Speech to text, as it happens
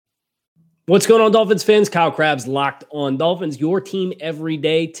What's going on, Dolphins fans? Kyle Krabs, Locked on Dolphins, your team every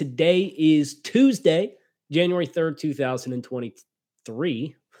day. Today is Tuesday, January 3rd,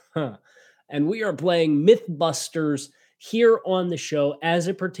 2023. And we are playing Mythbusters here on the show as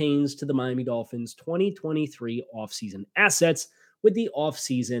it pertains to the Miami Dolphins 2023 offseason assets, with the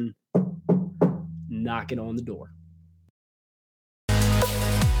offseason knocking on the door.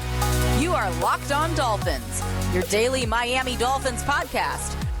 You are Locked on Dolphins, your daily Miami Dolphins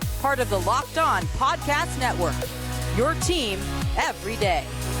podcast. Part of the Locked On Podcast Network, your team every day.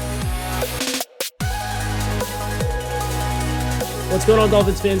 What's going on,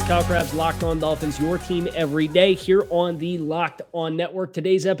 Dolphins fans? Kyle Krabs, Locked on Dolphins, your team every day here on the Locked On Network.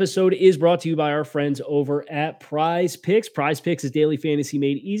 Today's episode is brought to you by our friends over at Prize Picks. Prize Picks is daily fantasy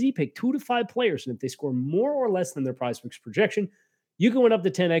made easy. Pick 2 to 5 players, and if they score more or less than their Prize Picks projection, you can win up to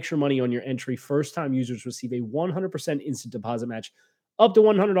 10 extra money on your entry. First-time users receive a 100% instant deposit match up to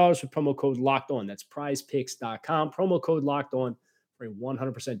 $100 with promo code Locked On. That's prizepicks.com. Promo code Locked On for a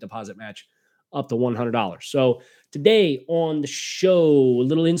 100% deposit match up to $100. So today on the show, a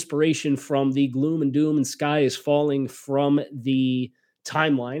little inspiration from the gloom and doom and sky is falling from the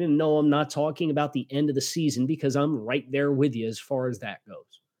timeline. And no, I'm not talking about the end of the season because I'm right there with you as far as that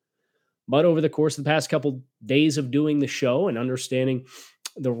goes. But over the course of the past couple days of doing the show and understanding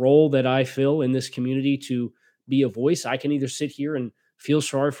the role that I fill in this community to be a voice, I can either sit here and feel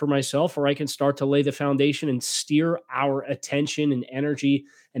sorry for myself, or I can start to lay the foundation and steer our attention and energy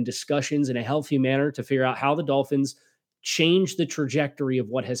and discussions in a healthy manner to figure out how the Dolphins change the trajectory of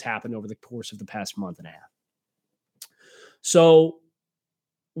what has happened over the course of the past month and a half. So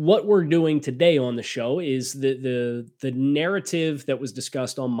what we're doing today on the show is the narrative that was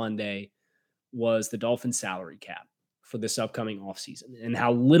discussed on Monday was the Dolphins salary cap for this upcoming offseason and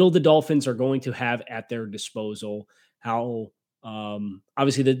how little the Dolphins are going to have at their disposal, how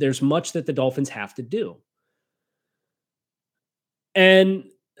obviously that there's much that the Dolphins have to do. And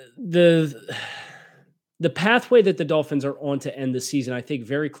the pathway that the Dolphins are on to end the season, I think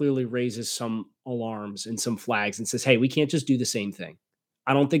very clearly raises some alarms and some flags and says, hey, we can't just do the same thing.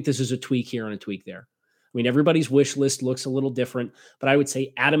 I don't think this is a tweak here and a tweak there. I mean, everybody's wish list looks a little different, but I would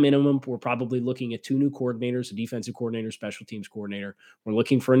say at a minimum, we're probably looking at 2 new coordinators, a defensive coordinator, special teams coordinator. We're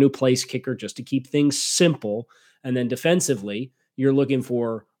looking for a new place kicker just to keep things simple. And then defensively, you're looking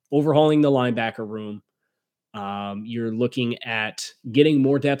for overhauling the linebacker room. You're looking at getting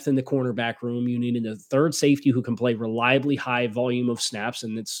more depth in the cornerback room. You need a third safety who can play reliably high volume of snaps,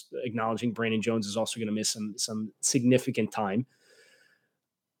 and it's acknowledging Brandon Jones is also going to miss some significant time.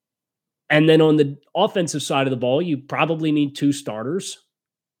 And then on the offensive side of the ball, you probably need 2 starters,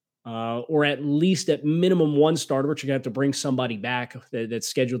 or at least at minimum 1 starter, but you're going to have to bring somebody back that's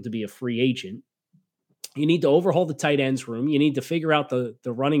scheduled to be a free agent. You need to overhaul the tight ends room. You need to figure out the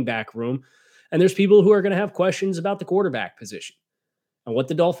running back room. And there's people who are going to have questions about the quarterback position and what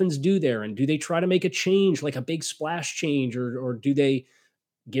the Dolphins do there. And do they try to make a change, like a big splash change, or do they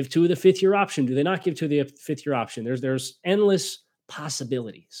give 2 of the 5th-year option? Do they not give 2 of the 5th-year option? There's endless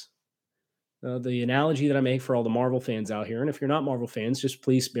possibilities. The analogy that I make for all the Marvel fans out here, and if you're not Marvel fans, just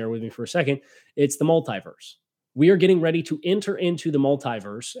please bear with me for a second, it's the multiverse. We are getting ready to enter into the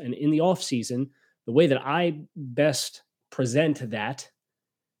multiverse, and in the offseason, the way that I best present that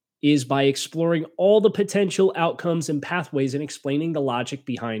is by exploring all the potential outcomes and pathways and explaining the logic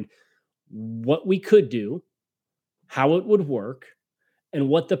behind what we could do, how it would work, and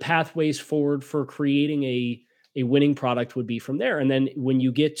what the pathways forward for creating a winning product would be from there. And then when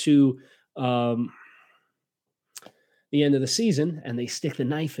you get to the end of the season and they stick the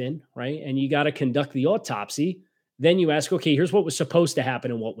knife in, right, and you got to conduct the autopsy, then you ask, okay, here's what was supposed to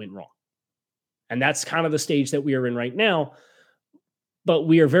happen and what went wrong. And that's kind of the stage that we are in right now. But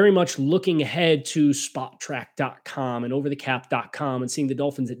we are very much looking ahead to spottrack.com and overthecap.com and seeing the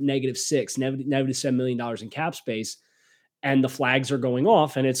Dolphins at -6, negative $7 million in cap space. And the flags are going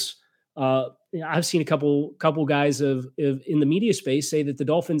off. And it's, I've seen a couple guys in the media space say that the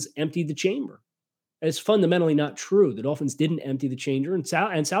Dolphins emptied the chamber. And it's fundamentally not true. The Dolphins didn't empty the chamber, and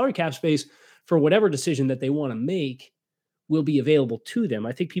salary cap space for whatever decision that they want to make will be available to them.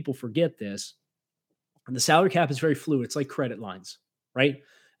 I think people forget this. And the salary cap is very fluid. It's like credit lines, right?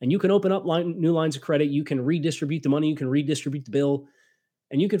 And you can open up new lines of credit. You can redistribute the money. You can redistribute the bill,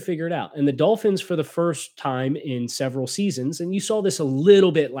 and you can figure it out. And the Dolphins, for the first time in several seasons, and you saw this a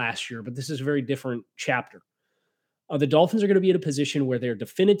little bit last year, but this is a very different chapter. The Dolphins are going to be in a position where they're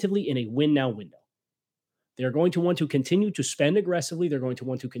definitively in a win-now window. They're going to want to continue to spend aggressively. They're going to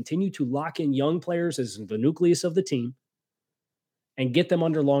want to continue to lock in young players as the nucleus of the team and get them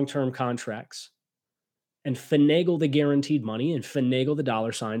under long-term contracts. and finagle the guaranteed money and finagle the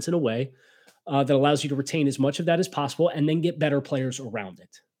dollar signs in a way that allows you to retain as much of that as possible and then get better players around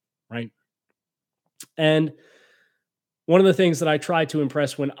it, right? And one of the things that I tried to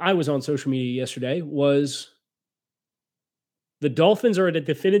impress when I was on social media yesterday was the Dolphins are at a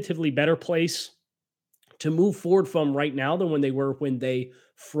definitively better place to move forward from right now than when they were when they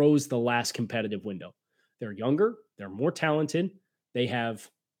froze the last competitive window. They're younger, they're more talented, they have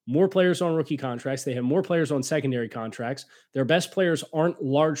more players on rookie contracts, they have more players on secondary contracts. Their best players aren't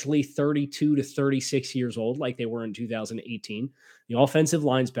largely 32 to 36 years old like they were in 2018. The offensive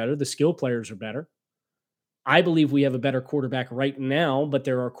line's better, the skill players are better. I believe we have a better quarterback right now, but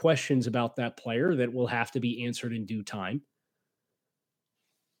there are questions about that player that will have to be answered in due time.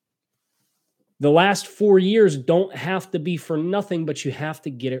 The last 4 years don't have to be for nothing, but you have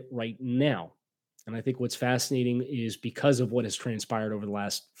to get it right now. And I think what's fascinating is because of what has transpired over the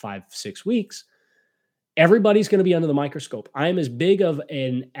last 5-6 weeks, everybody's going to be under the microscope. I am as big of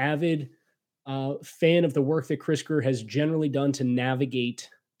an avid fan of the work that Chris Grier has generally done to navigate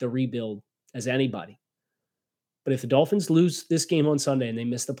the rebuild as anybody. But if the Dolphins lose this game on Sunday and they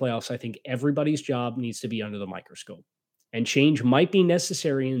miss the playoffs, I think everybody's job needs to be under the microscope. And change might be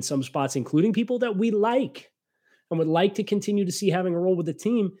necessary in some spots, including people that we like and would like to continue to see having a role with the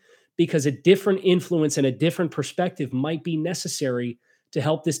team, because a different influence and a different perspective might be necessary to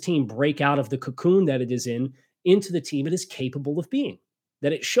help this team break out of the cocoon that it is in into the team it is capable of being,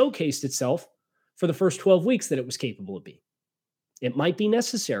 that it showcased itself for the first 12 weeks that it was capable of being. It might be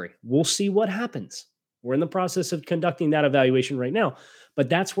necessary. We'll see what happens. We're in the process of conducting that evaluation right now, but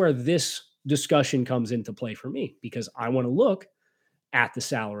that's where this discussion comes into play for me, because I want to look at the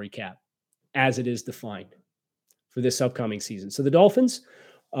salary cap as it is defined for this upcoming season. So the Dolphins,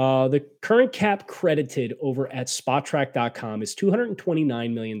 the current cap credited over at Spottrack.com is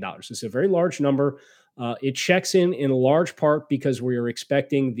 $229 million. It's a very large number. It checks in large part because we are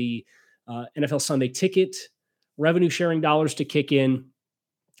expecting the NFL Sunday Ticket revenue sharing dollars to kick in.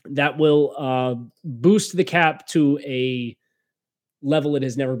 That will boost the cap to a level it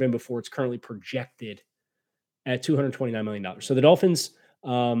has never been before. It's currently projected at $229 million. So the Dolphins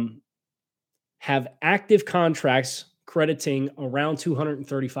have active contracts crediting around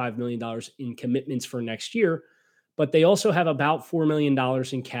 $235 million in commitments for next year, but they also have about $4 million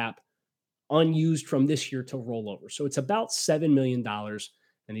in cap unused from this year to roll over. So it's about $7 million.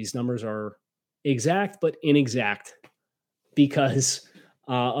 And these numbers are exact, but inexact because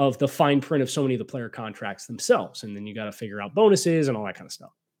of the fine print of so many of the player contracts themselves. And then you got to figure out bonuses and all that kind of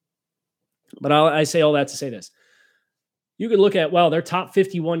stuff. But I say all that to say this. You could look at, well, their top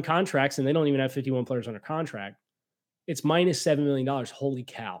 51 contracts, and they don't even have 51 players under contract. It's minus $7 million. Holy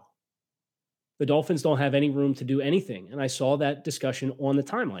cow. The Dolphins don't have any room to do anything. And I saw that discussion on the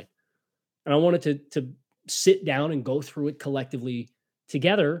timeline. And I wanted to sit down and go through it collectively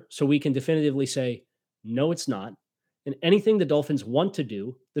together so we can definitively say, no, it's not. And anything the Dolphins want to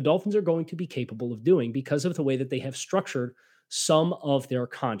do, the Dolphins are going to be capable of doing because of the way that they have structured some of their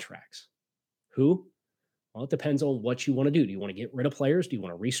contracts. Who? Well, it depends on what you want to do. Do you want to get rid of players? Do you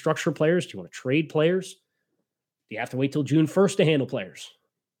want to restructure players? Do you want to trade players? Do you have to wait till June 1st to handle players?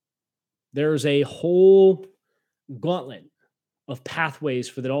 There's a whole gauntlet of pathways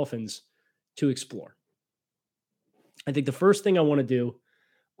for the Dolphins to explore. I think the first thing I want to do,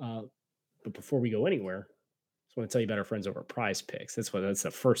 but before we go anywhere, I want to tell you about our friends over at Prize Picks. That's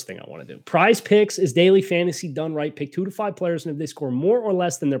the first thing I want to do. Prize Picks is daily fantasy done right. Pick 2 to 5 players, and if they score more or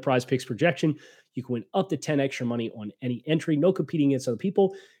less than their Prize Picks projection, you can win up to 10 extra money on any entry. No competing against other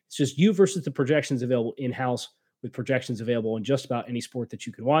people. It's just you versus the projections available in-house, with projections available in just about any sport that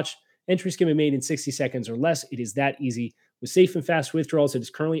you can watch. Entries can be made in 60 seconds or less. It is that easy. With safe and fast withdrawals, it is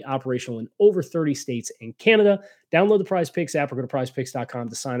currently operational in over 30 states and Canada. Download the Prize Picks app or go to prizepicks.com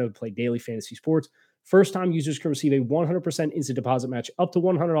to sign up and play daily fantasy sports. First-time users can receive a 100% instant deposit match up to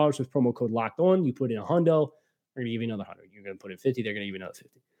 $100 with promo code LOCKED ON. You put in $100, they're going to give you another $100. You're going to put in $50, they're going to give you another $50.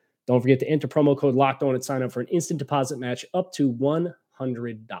 Don't forget to enter promo code LOCKED ON and sign up for an instant deposit match up to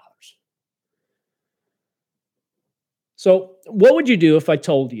 $100. So what would you do if I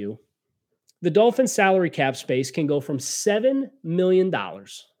told you the Dolphins salary cap space can go from $7 million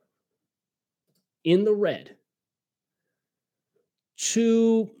in the red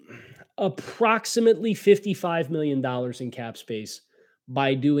to approximately $55 million in cap space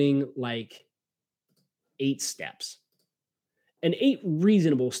by doing like 8 steps, and 8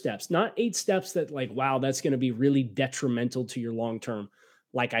 reasonable steps, not 8 steps that like, wow, that's going to be really detrimental to your long-term.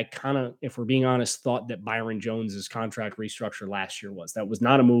 Like I kind of, if we're being honest, thought that Byron Jones's contract restructure last year was. That was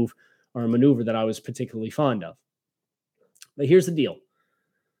not a move or a maneuver that I was particularly fond of. But here's the deal.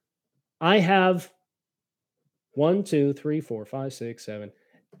 I have 1, 2, 3, 4, 5, 6, 7,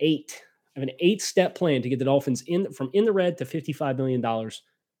 8. I have an 8-step plan to get the Dolphins from in the red to $55 million,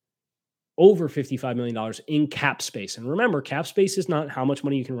 over $55 million in cap space. And remember, cap space is not how much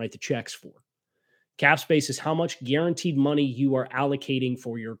money you can write the checks for. Cap space is how much guaranteed money you are allocating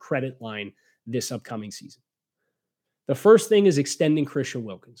for your credit line this upcoming season. The first thing is extending Christian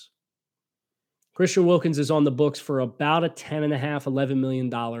Wilkins. Christian Wilkins is on the books for about a $10.5, $11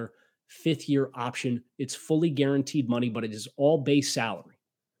 million fifth-year option. It's fully guaranteed money, but it is all base salary.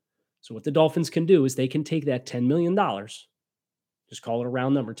 So what the Dolphins can do is they can take that $10 million, just call it a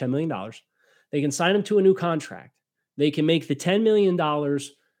round number, $10 million. They can sign him to a new contract. They can make the $10 million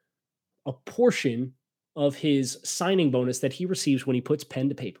a portion of his signing bonus that he receives when he puts pen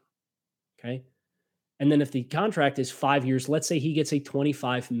to paper. Okay. And then if the contract is 5 years, let's say he gets a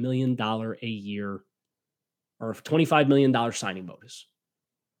 $25 million a year or a $25 million signing bonus.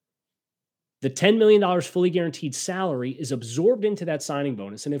 The $10 million fully guaranteed salary is absorbed into that signing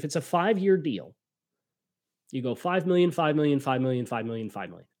bonus. And if it's a 5-year deal, you go 5 million, 5 million, 5 million, 5 million, 5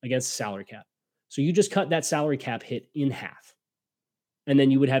 million against the salary cap. So you just cut that salary cap hit in half. And then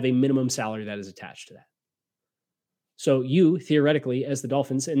you would have a minimum salary that is attached to that. So you, theoretically, as the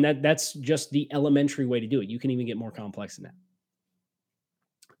Dolphins, and that's just the elementary way to do it. You can even get more complex than that.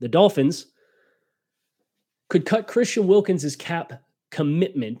 The Dolphins could cut Christian Wilkins' cap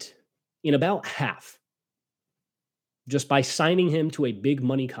commitment in about half just by signing him to a big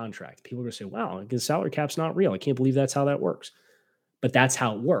money contract. People are going to say, wow, the salary cap's not real. I can't believe that's how that works. But that's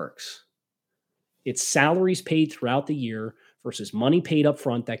how it works. It's salaries paid throughout the year versus money paid up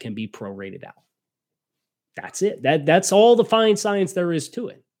front that can be prorated out. That's it. That's all the fine science there is to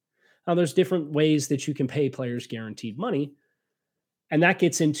it. Now, there's different ways that you can pay players guaranteed money. And that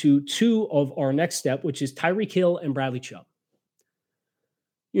gets into two of our next step, which is Tyreek Hill and Bradley Chubb.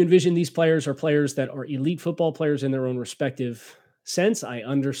 You envision these players are players that are elite football players in their own respective sense. I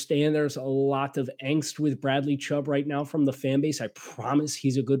understand there's a lot of angst with Bradley Chubb right now from the fan base. I promise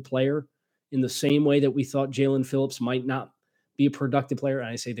he's a good player in the same way that we thought Jalen Phillips might not be a productive player. And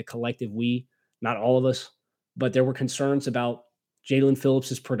I say the collective we, not all of us, but there were concerns about Jalen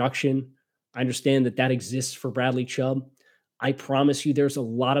Phillips' production. I understand that exists for Bradley Chubb. I promise you there's a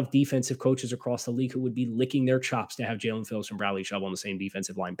lot of defensive coaches across the league who would be licking their chops to have Jalen Phillips and Bradley Chubb on the same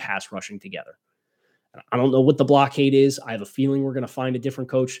defensive line, pass rushing together. I don't know what the blockade is. I have a feeling we're going to find a different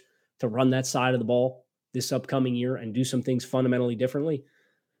coach to run that side of the ball this upcoming year and do some things fundamentally differently.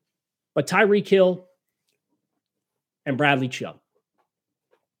 But Tyreek Hill and Bradley Chubb.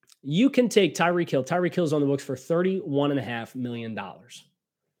 You can take Tyreek Hill. Tyreek Hill's on the books for $31.5 million.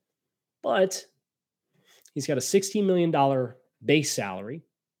 But he's got a $16 million base salary.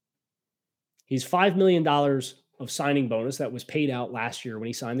 He's $5 million of signing bonus that was paid out last year when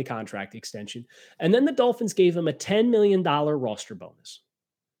he signed the contract extension. And then the Dolphins gave him a $10 million roster bonus.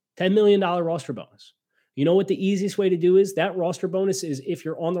 $10 million roster bonus. You know what the easiest way to do is? That roster bonus is if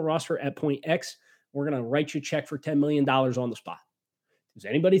you're on the roster at point X, we're going to write you a check for $10 million on the spot. Does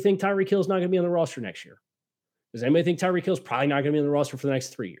anybody think Tyreek Hill's not going to be on the roster next year? Does anybody think Tyreek Hill's probably not going to be on the roster for the next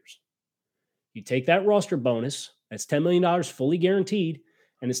 3 years? You take that roster bonus, that's $10 million fully guaranteed,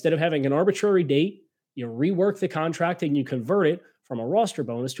 and instead of having an arbitrary date, you rework the contract and you convert it from a roster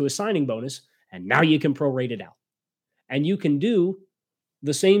bonus to a signing bonus, and now you can prorate it out. And you can do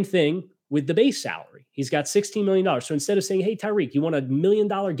the same thing with the base salary. He's got $16 million. So instead of saying, hey, Tyreek, you want $1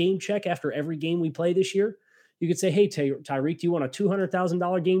 million game check after every game we play this year? You could say, hey, Tyreek, do you want a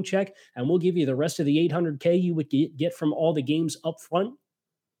 $200,000 game check? And we'll give you the rest of the $800K you would get from all the games up front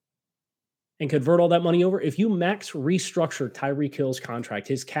and convert all that money over. If you max restructure Tyreek Hill's contract,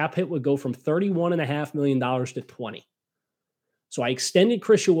 his cap hit would go from $31.5 million to $20. So I extended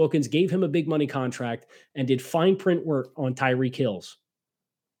Christian Wilkins, gave him a big money contract, and did fine print work on Tyreek Hill's.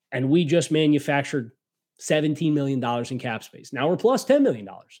 And we just manufactured $17 million in cap space. Now we're plus $10 million.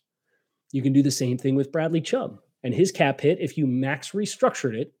 You can do the same thing with Bradley Chubb. And his cap hit, if you max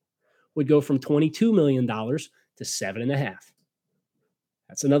restructured it, would go from $22 million to $7.5.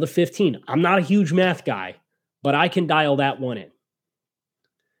 That's another 15. I'm not a huge math guy, but I can dial that one in.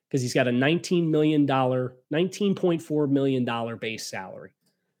 Because he's got a $19.4 million base salary.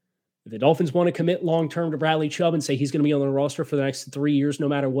 If the Dolphins want to commit long-term to Bradley Chubb and say he's going to be on the roster for the next 3 years, no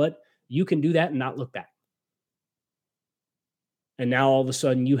matter what, you can do that and not look back. And now all of a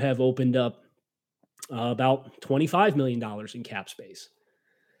sudden you have opened up about $25 million in cap space.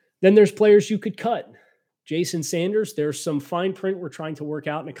 Then there's players you could cut. Jason Sanders, there's some fine print we're trying to work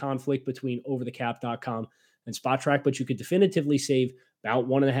out in a conflict between overthecap.com and SpotTrack, but you could definitively save about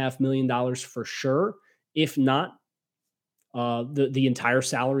 $1.5 million for sure, if not the entire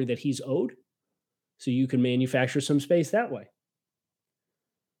salary that he's owed. So you can manufacture some space that way.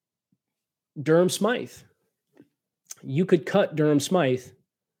 Durham Smythe. You could cut Durham Smythe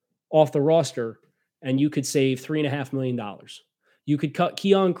off the roster and you could save $3.5 million. You could cut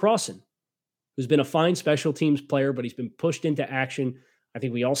Keon Crossan, who's been a fine special teams player, but he's been pushed into action. I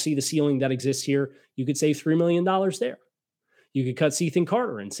think we all see the ceiling that exists here. You could save $3 million there. You could cut Ethan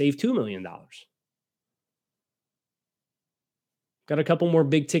Carter and save $2 million. Got a couple more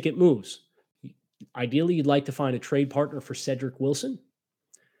big ticket moves. Ideally, you'd like to find a trade partner for Cedric Wilson.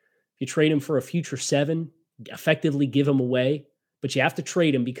 If you trade him for a future 7, effectively give him away, but you have to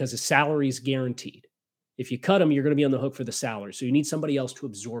trade him because his salary is guaranteed. If you cut him, you're going to be on the hook for the salary. So you need somebody else to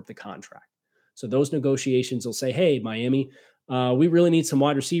absorb the contract. So those negotiations will say, hey, Miami, we really need some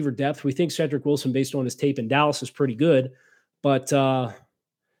wide receiver depth. We think Cedric Wilson, based on his tape in Dallas, is pretty good, but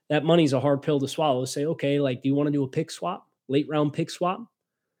that money's a hard pill to swallow. Say, okay, like, do you want to do a pick swap, late round pick swap?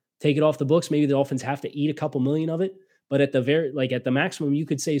 Take it off the books. Maybe the Dolphins have to eat a couple million of it, but at the maximum, you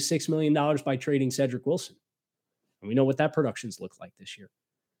could save $6 million by trading Cedric Wilson. And we know what that productions look like this year.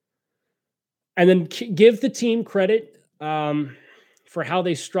 And then give the team credit for how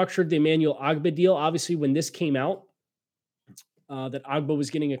they structured the Emmanuel Ogbah deal. Obviously, when this came out, that Ogbah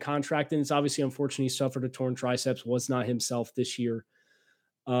was getting a contract, and it's obviously unfortunate he suffered a torn triceps, was not himself this year.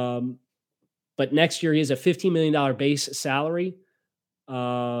 But next year, he has a $15 million base salary.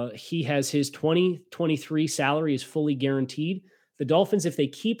 He has his 2023 salary is fully guaranteed. The Dolphins, if they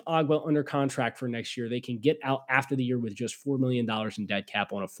keep Ogbah under contract for next year, they can get out after the year with just $4 million in dead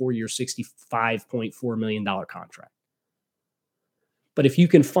cap on a 4-year, $65.4 million contract. But if you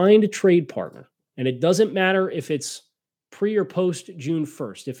can find a trade partner, and it doesn't matter if it's pre or post June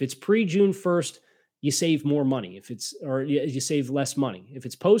 1st. If it's pre June 1st, you save more money. Or you save less money. If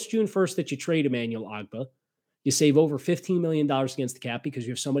it's post June 1st that you trade Emmanuel Ogbah, you save over $15 million against the cap because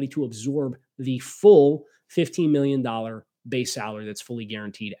you have somebody to absorb the full $15 million base salary that's fully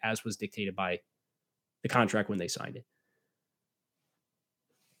guaranteed, as was dictated by the contract when they signed it.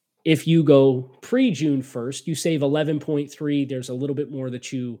 If you go pre-June 1st, you save 11.3. There's a little bit more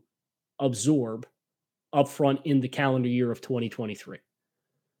that you absorb upfront in the calendar year of 2023.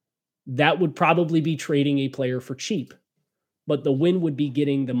 That would probably be trading a player for cheap, but the win would be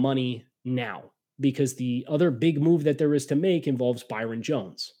getting the money now, because the other big move that there is to make involves Byron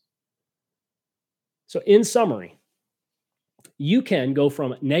Jones. So in summary, you can go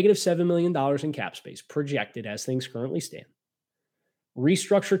from negative $7 million in cap space projected as things currently stand.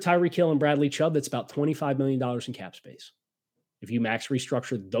 Restructure Tyreek Hill and Bradley Chubb, that's about $25 million in cap space. If you max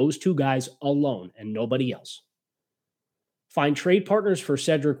restructure those two guys alone and nobody else. Find trade partners for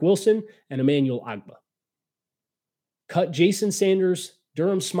Cedric Wilson and Emmanuel Ogbah. Cut Jason Sanders,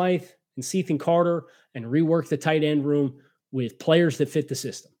 Durham Smythe, and Ethan Carter, and rework the tight end room with players that fit the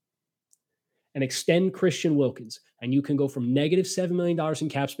system. And extend Christian Wilkins, and you can go from negative $7 million in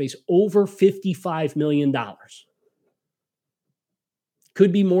cap space over $55 million.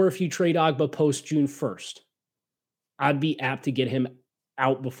 Could be more if you trade Ogbah post June 1st. I'd be apt to get him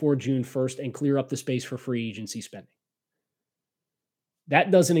out before June 1st and clear up the space for free agency spending.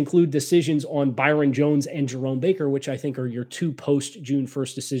 That doesn't include decisions on Byron Jones and Jerome Baker, which I think are your two post June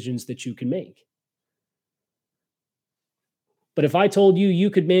 1st decisions that you can make. But if I told you you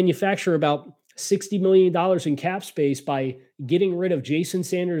could manufacture about $60 million in cap space by getting rid of Jason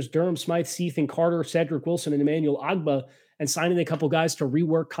Sanders, Durham Smythe, Ethan Carter, Cedric Wilson, and Emmanuel Ogbah, and signing a couple guys to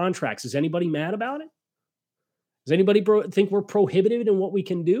rework contracts, is anybody mad about it? Does anybody think we're prohibited in what we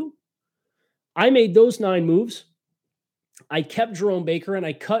can do? I made those 9 moves. I kept Jerome Baker, and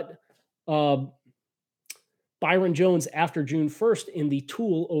I cut Byron Jones after June 1st in the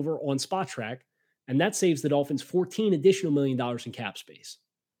tool over on SpotTrack, and that saves the Dolphins $14 additional million in cap space.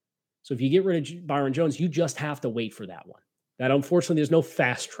 So if you get rid of Byron Jones, you just have to wait for that one. That, unfortunately, there's no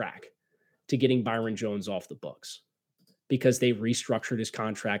fast track to getting Byron Jones off the books because they restructured his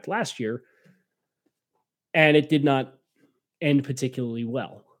contract last year, and it did not end particularly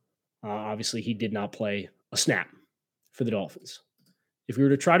well. Obviously, he did not play a snap for the Dolphins. If you were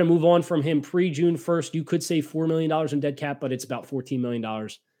to try to move on from him pre-June 1st, you could save $4 million in dead cap, but it's about $14 million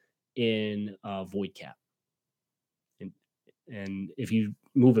in void cap. And if you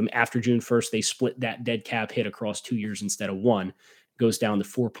move him after June 1st, they split that dead cap hit across 2 years instead of 1. It goes down to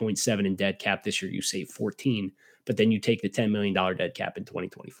 4.7 in dead cap this year. You save 14, but then you take the $10 million dead cap in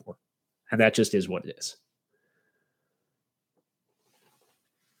 2024. And that just is what it is.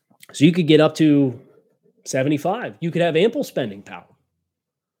 So you could get up to 75. You could have ample spending power.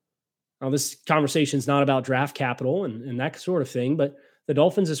 Now, this conversation is not about draft capital and that sort of thing, but the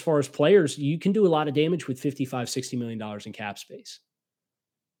Dolphins, as far as players, you can do a lot of damage with $55, $60 million in cap space.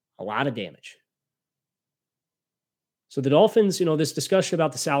 A lot of damage. So the Dolphins, this discussion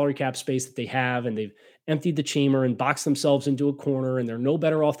about the salary cap space that they have, and they've emptied the chamber and boxed themselves into a corner, and they're no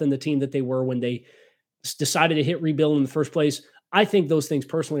better off than the team that they were when they decided to hit rebuild in the first place. I think those things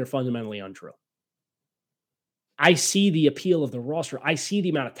personally are fundamentally untrue. I see the appeal of the roster. I see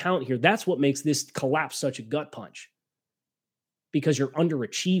the amount of talent here. That's what makes this collapse such a gut punch, because you're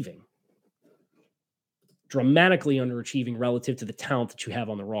underachieving. Dramatically underachieving relative to the talent that you have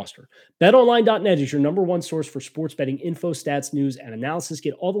on the roster. BetOnline.net is your number one source for sports betting info, stats, news, and analysis.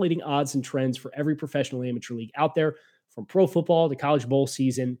 Get all the leading odds and trends for every professional amateur league out there, from pro football to college bowl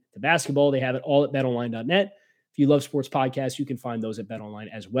season to basketball. They have it all at BetOnline.net. If you love sports podcasts, you can find those at BetOnline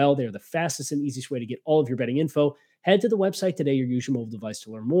as well. They're the fastest and easiest way to get all of your betting info. Head to the website today, or use your mobile device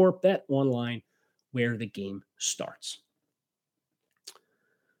to learn more. BetOnline, where the game starts.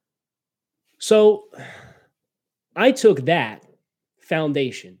 So I took that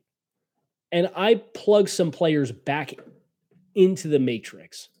foundation and I plugged some players back into the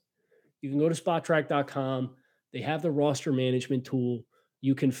matrix. You can go to spottrack.com. They have the roster management tool.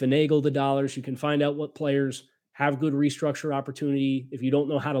 You can finagle the dollars. You can find out what players have good restructure opportunity. If you don't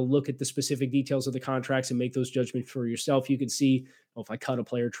know how to look at the specific details of the contracts and make those judgments for yourself, you can see, if I cut a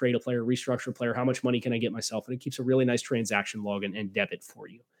player, trade a player, restructure a player, how much money can I get myself? And it keeps a really nice transaction log and debit for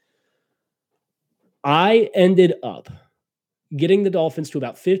you. I ended up getting the Dolphins to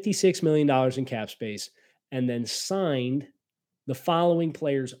about $56 million in cap space, and then signed the following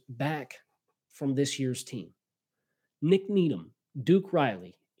players back from this year's team: Nick Needham, Duke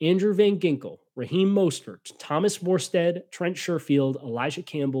Riley, Andrew Van Ginkel, Raheem Mostert, Thomas Morstead, Trent Sherfield, Elijah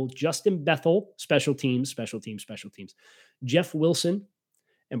Campbell, Justin Bethel, special teams, Jeff Wilson,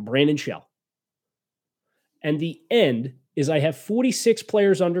 and Brandon Shell. And the end is I have 46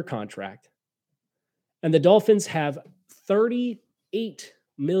 players under contract, and the Dolphins have $38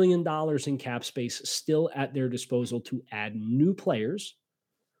 million in cap space still at their disposal to add new players.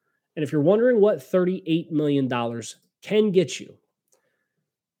 And if you're wondering what $38 million can get you,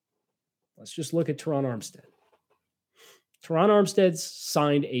 let's just look at Teron Armstead. Teron Armstead's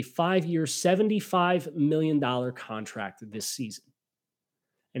signed a 5-year, $75 million contract this season,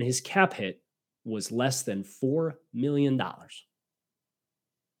 and his cap hit was less than $4 million.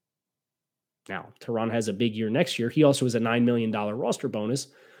 Now, Teron has a big year next year. He also has a $9 million roster bonus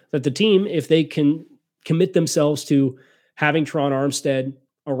that the team, if they can commit themselves to having Teron Armstead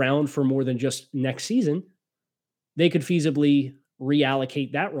around for more than just next season, they could feasibly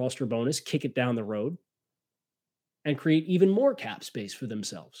reallocate that roster bonus, kick it down the road, and create even more cap space for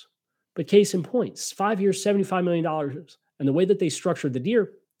themselves. But case in point, 5 years, $75 million. And the way that they structured the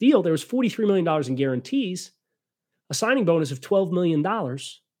deal, there was $43 million in guarantees, a signing bonus of $12 million,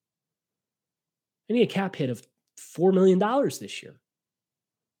 and he had a cap hit of $4 million this year.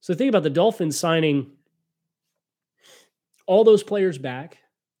 So think about the Dolphins signing all those players back,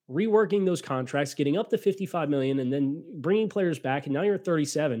 reworking those contracts, getting up to $55 million, and then bringing players back, and now you're at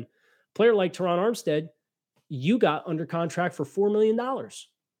 37. A player like Teron Armstead, you got under contract for $4 million.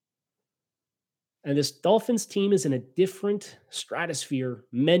 And this Dolphins team is in a different stratosphere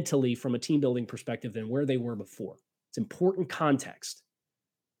mentally from a team building perspective than where they were before. It's important context.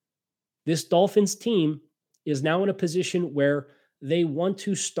 This Dolphins team is now in a position where they want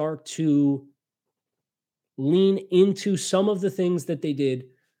to start to lean into some of the things that they did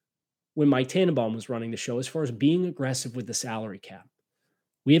when Mike Tannenbaum was running the show, as far as being aggressive with the salary cap.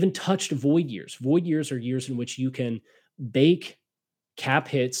 We haven't touched void years. Void years are years in which you can bake cap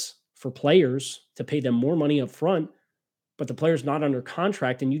hits for players to pay them more money up front, but the player's not under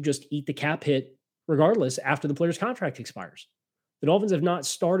contract, and you just eat the cap hit regardless after the player's contract expires. The Dolphins have not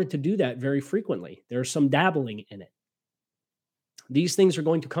started to do that very frequently. There's some dabbling in it. These things are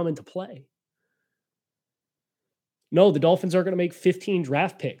going to come into play. No, the Dolphins are going to make 15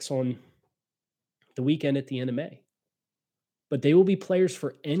 draft picks on the weekend at the end of May. But they will be players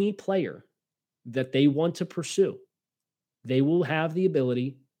for any player that they want to pursue. They will have the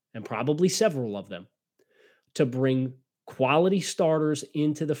ability, and probably several of them, to bring quality starters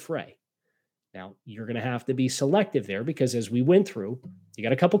into the fray. Now, you're going to have to be selective there, because as we went through, you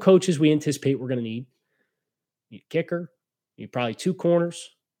got a couple coaches we anticipate we're going to need. You need a kicker. You need probably 2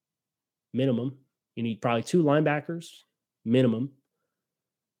 corners, minimum. You need probably 2 linebackers, minimum.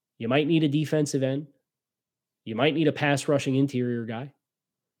 You might need a defensive end. You might need a pass rushing interior guy.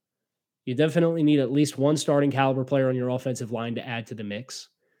 You definitely need at least 1 starting caliber player on your offensive line to add to the mix.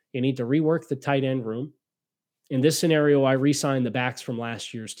 You need to rework the tight end room. In this scenario, I re-signed the backs from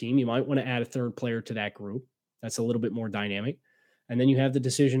last year's team. You might want to add a 3rd player to that group. That's a little bit more dynamic. And then you have the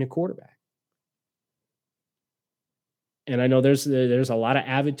decision at quarterback. And I know there's a lot of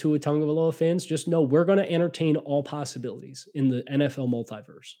avid Tua Tagovailoa fans. Just know we're going to entertain all possibilities in the NFL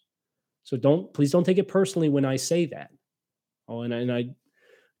multiverse. So please don't take it personally when I say that. Oh, and I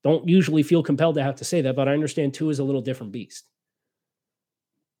don't usually feel compelled to have to say that, but I understand Tua is a little different beast.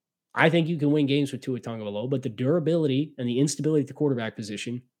 I think you can win games with Tua Tagovailoa, but the durability and the instability at the quarterback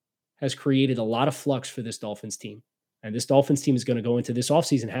position has created a lot of flux for this Dolphins team. And this Dolphins team is going to go into this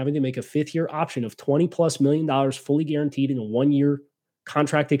offseason having to make a fifth-year option of $20+ million fully guaranteed in a one-year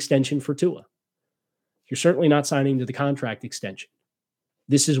contract extension for Tua. You're certainly not signing to the contract extension.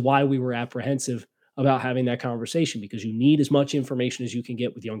 This is why we were apprehensive about having that conversation, because you need as much information as you can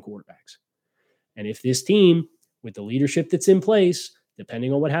get with young quarterbacks. And if this team, with the leadership that's in place,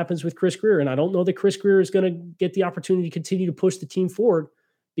 depending on what happens with Chris Grier, and I don't know that Chris Grier is going to get the opportunity to continue to push the team forward,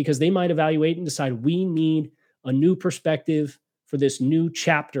 because they might evaluate and decide we need a new perspective for this new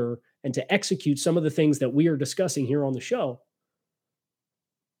chapter and to execute some of the things that we are discussing here on the show.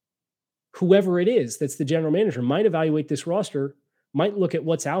 Whoever it is that's the general manager might evaluate this roster, might look at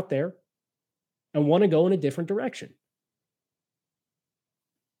what's out there and want to go in a different direction.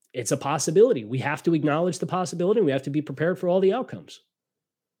 It's a possibility. We have to acknowledge the possibility, and we have to be prepared for all the outcomes.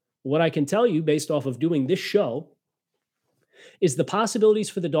 What I can tell you based off of doing this show is the possibilities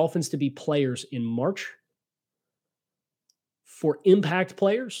for the Dolphins to be players in March for impact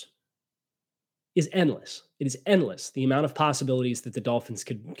players is endless. It is endless, the amount of possibilities that the Dolphins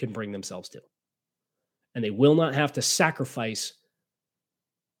can bring themselves to. And they will not have to sacrifice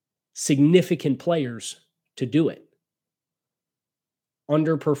significant players to do it.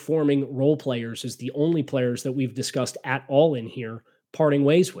 Underperforming role players is the only players that we've discussed at all in here parting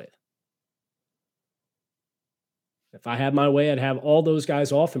ways with. If I had my way, I'd have all those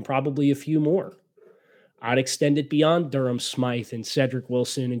guys off and probably a few more. I'd extend it beyond Durham Smythe and Cedric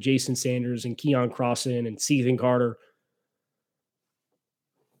Wilson and Jason Sanders and Keon Crossan and Ethan Carter.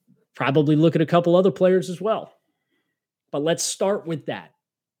 Probably look at a couple other players as well. But let's start with that.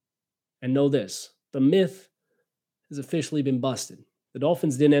 And know this, the myth has officially been busted. The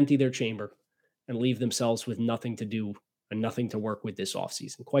Dolphins didn't empty their chamber and leave themselves with nothing to do and nothing to work with this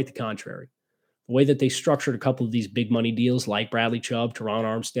offseason. Quite the contrary. The way that they structured a couple of these big money deals like Bradley Chubb, Teron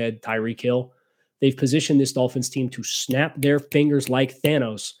Armstead, Tyreek Hill, they've positioned this Dolphins team to snap their fingers like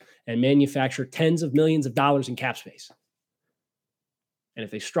Thanos and manufacture tens of millions of dollars in cap space. And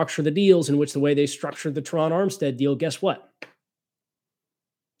if they structure the deals in which the way they structured the Teron Armstead deal, guess what?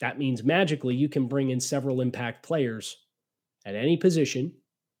 That means magically you can bring in several impact players at any position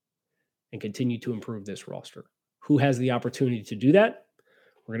and continue to improve this roster. Who has the opportunity to do that?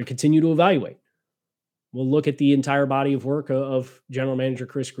 We're going to continue to evaluate. We'll look at the entire body of work of General Manager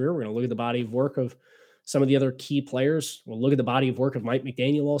Chris Grier. We're going to look at the body of work of some of the other key players. We'll look at the body of work of Mike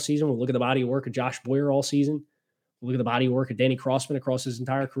McDaniel all season. We'll look at the body of work of Josh Boyer all season. We'll look at the body of work of Danny Crossman across his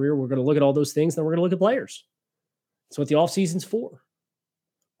entire career. We're going to look at all those things. Then we're going to look at players. That's what the offseason's for.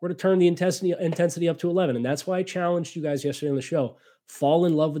 We're to turn the intensity up to 11. And that's why I challenged you guys yesterday on the show. Fall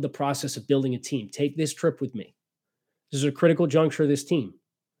in love with the process of building a team. Take this trip with me. This is a critical juncture of this team.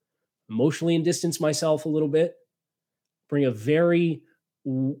 Emotionally and distance myself a little bit. Put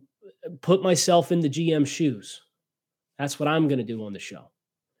myself in the GM shoes. That's what I'm going to do on the show.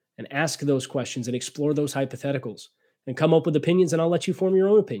 And ask those questions and explore those hypotheticals and come up with opinions, and I'll let you form your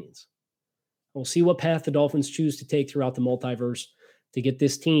own opinions. We'll see what path the Dolphins choose to take throughout the multiverse to get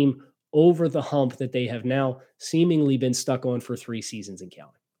this team over the hump that they have now seemingly been stuck on for 3 seasons and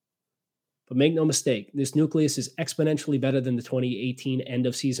counting. But make no mistake, this nucleus is exponentially better than the 2018 end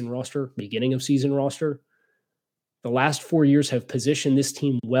of season roster, beginning of season roster. The last 4 years have positioned this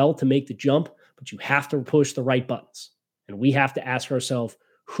team well to make the jump, but you have to push the right buttons. And we have to ask ourselves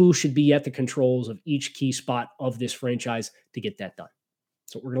who should be at the controls of each key spot of this franchise to get that done.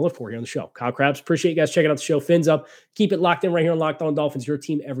 That's what we're going to look for here on the show. Kyle Krabs, appreciate you guys checking out the show. Fins up. Keep it locked in right here on Locked On Dolphins, your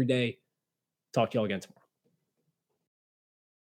team every day. Talk to y'all again tomorrow.